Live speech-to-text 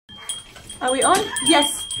Are we on?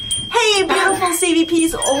 Yes. Hey, beautiful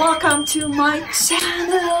CVPs, welcome to my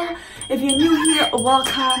channel. If you're new here,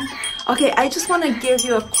 welcome. Okay, I just want to give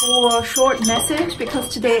you a cool short message because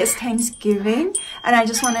today is Thanksgiving and I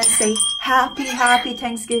just want to say happy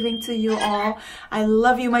Thanksgiving to you all. I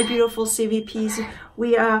love you, my beautiful CVPs.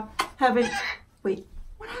 We are having... Wait,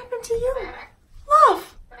 what happened to you?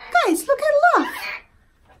 Love! Guys, look at Love.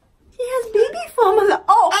 He has baby formula.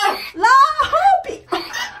 Oh, Love! Hopi!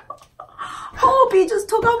 Hopi just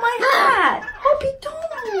took out my hat. Hopi,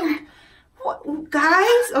 don't. What,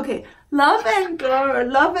 guys? Okay, Love and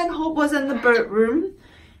Hope was in the bird room.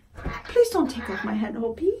 Please don't take off my hat,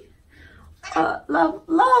 Hopi. Love,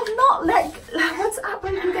 not let. What's up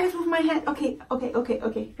with you guys with my hat? Okay. Let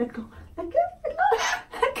go.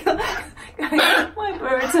 Guys, my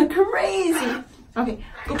birds are crazy. Okay,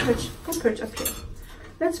 go perch up here.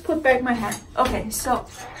 Let's put back my hat. Okay, so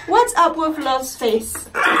what's up with Love's face?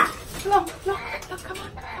 Look, come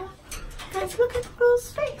on. Guys, look at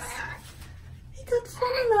Love's face. He got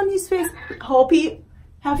formula on his face. Hopi,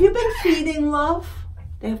 have you been feeding Love?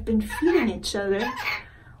 They have been feeding each other.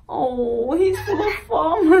 Oh, he's full of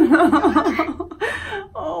formula.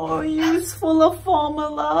 Oh, he's full of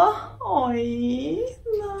formula. Oh,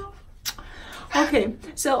 Love. Okay,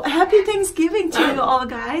 so happy Thanksgiving to you all,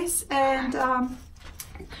 guys. And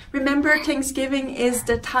remember, Thanksgiving is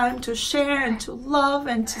the time to share and to love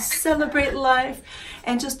and to celebrate life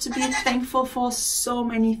and just to be thankful for so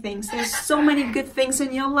many things. There's so many good things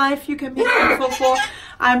in your life you can be thankful for.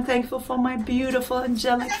 I'm thankful for my beautiful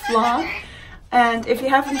angelic vlog. And if you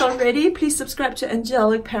haven't already, please subscribe to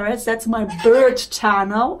Angelic Parrots. That's my bird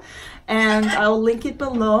channel. And I'll link it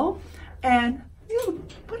below. And ew,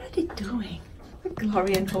 what are they doing?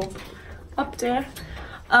 Glory and Hope up there.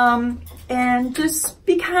 And just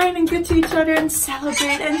be kind and good to each other and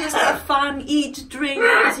celebrate and just have fun, eat, drink,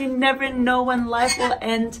 because you never know when life will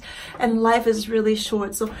end and life is really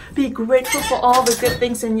short. So be grateful for all the good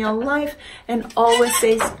things in your life and always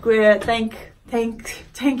say thank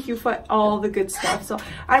you for all the good stuff. So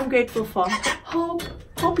I'm grateful for Hope.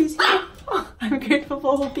 Hope's here. I'm grateful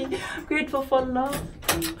for Hopi, grateful for Love,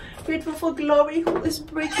 grateful for Glory, who is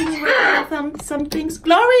breaking some things.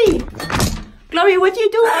 Glory, what are you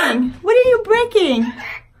doing? What are you breaking?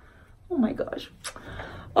 Oh my gosh.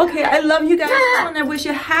 Okay, I love you guys and I wish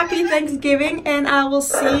you happy Thanksgiving and I will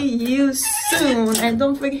see you soon. And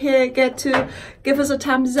don't forget to give us a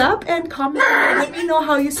thumbs up and comment and let me know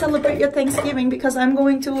how you celebrate your Thanksgiving because I'm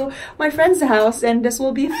going to my friend's house and this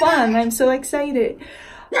will be fun. I'm so excited.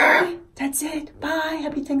 Okay, that's it. Bye.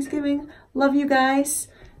 Happy Thanksgiving. Love you guys.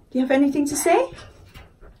 Do you have anything to say?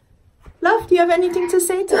 Love, do you have anything to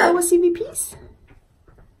say to our CVPs?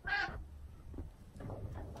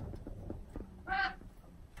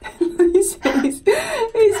 His face.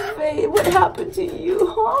 What happened to you?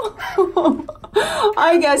 Huh?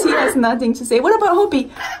 I guess he has nothing to say. What about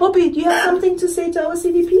Hopi? Hopi, do you have something to say to our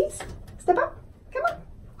CVPs? Step up. Come on.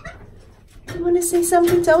 You want to say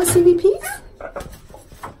something to our CVPs?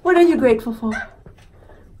 What are you grateful for?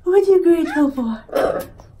 What are you grateful for?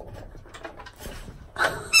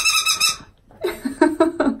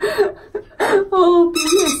 Oh,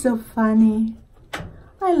 you're so funny.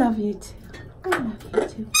 I love you too. I love you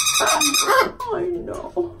too. I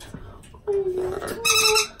know.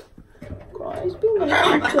 Guys, be nice to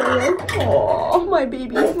each other. Oh, my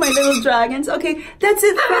babies, my little dragons. Okay, that's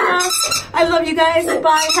it for now. I love you guys.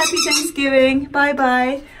 Bye. Happy Thanksgiving.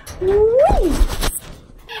 Bye. Whee!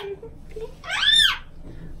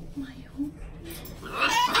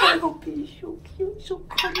 I hope he's so cute, so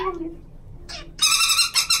cuddly.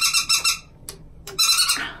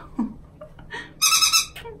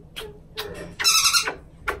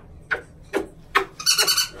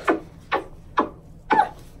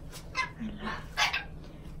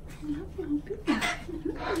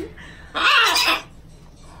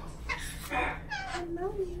 I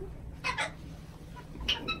love you.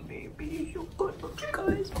 Baby, so cuddly,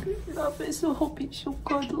 guys. Love is so happy, so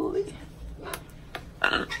cuddly.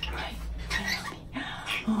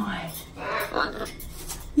 Oh,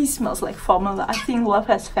 he smells like formula. I think Love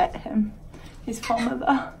has fed him his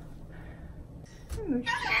formula.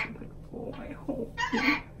 Oh, I hope.